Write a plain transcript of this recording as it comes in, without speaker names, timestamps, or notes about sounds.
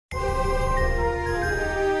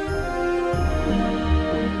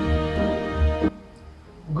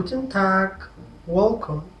Guten Tag,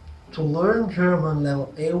 welcome to Learn German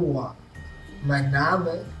Level A1. Mein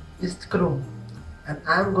Name ist Krum and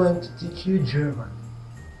I'm going to teach you German.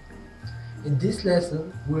 In this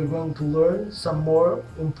lesson, we're going to learn some more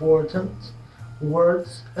important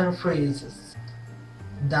words and phrases.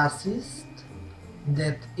 Das ist,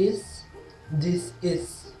 that is, this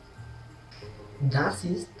is. Das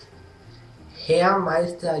ist Herr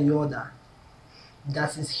Meister Yoda.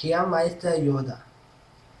 Das ist Herr Meister Yoda.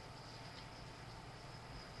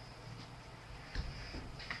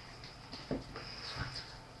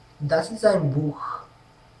 Das ist ein Buch.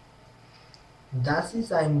 Das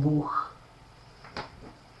ist ein Buch.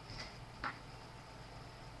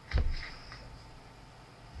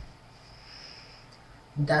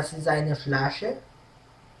 Das ist eine Flasche.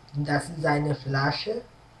 Das ist eine Flasche.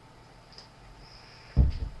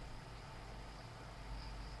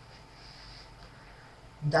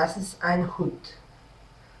 Das ist ein Hut.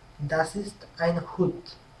 Das ist ein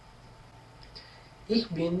Hut. Ich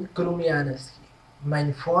bin Krumianowski.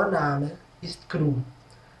 Mein Vorname ist Krum.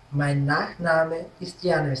 Mein Nachname ist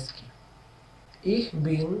Janowski. Ich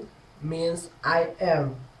bin means I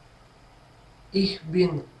am. Ich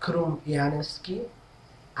bin Krum Janowski.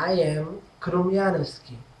 I am Krum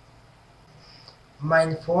Janowski.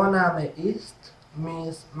 Mein Vorname ist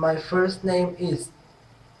means my first name is.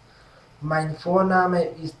 Mein Vorname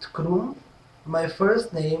ist Krum. My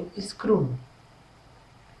first name is Krum.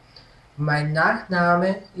 Mein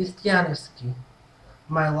Nachname ist Janowski.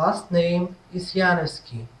 My last name is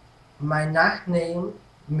Janowski. My Nachname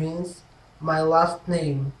means my last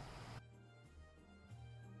name.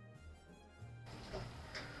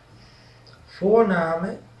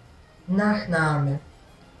 Vorname, Nachname.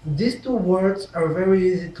 These two words are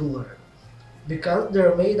very easy to learn because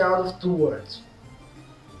they're made out of two words.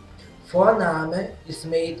 Vorname is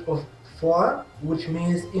made of vor, which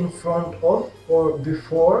means in front of or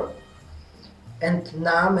before, and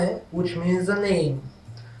Name, which means a name.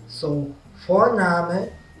 So,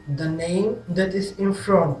 Vorname, the name that is in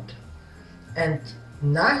front, and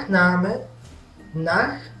Nachname,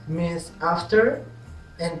 Nach means after,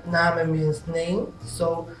 and Name means name.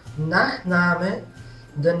 So, Nachname,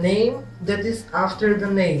 the name that is after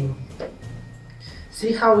the name.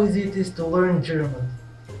 See how easy it is to learn German.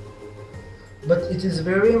 But it is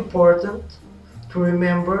very important to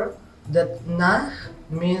remember that Nach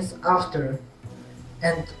means after,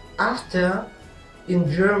 and after in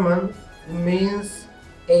German means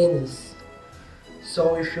anus.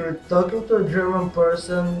 So if you're talking to a German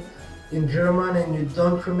person in German and you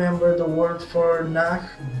don't remember the word for Nach,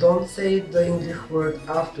 don't say the English word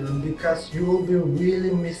after because you will be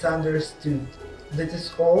really misunderstood. That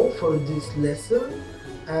is all for this lesson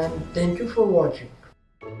and thank you for watching.